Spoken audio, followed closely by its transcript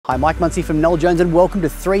Hi, Mike Muncie from Noel Jones and welcome to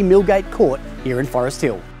 3 Milgate Court here in Forest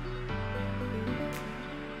Hill.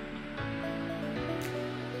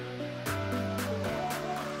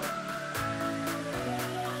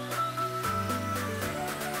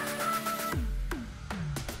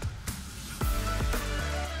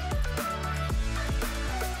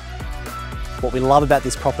 What we love about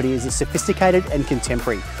this property is it's sophisticated and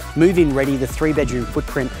contemporary. Move-in ready, the 3-bedroom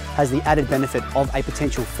footprint has the added benefit of a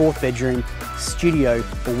potential 4th bedroom, studio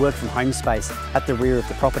or work from home space at the rear of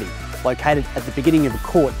the property. Located at the beginning of a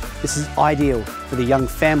court, this is ideal for the young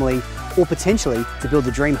family or potentially to build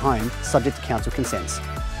the dream home subject to council consents.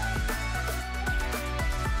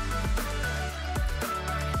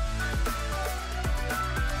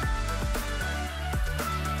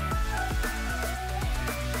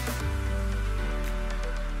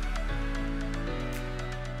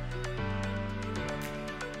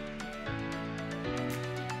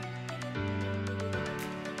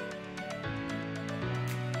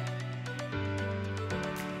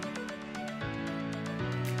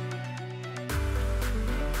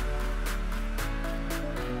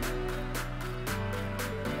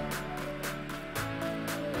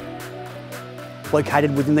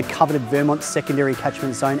 Located within the coveted Vermont secondary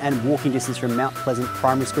catchment zone and walking distance from Mount Pleasant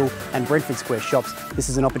Primary School and Brentford Square shops, this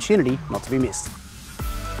is an opportunity not to be missed.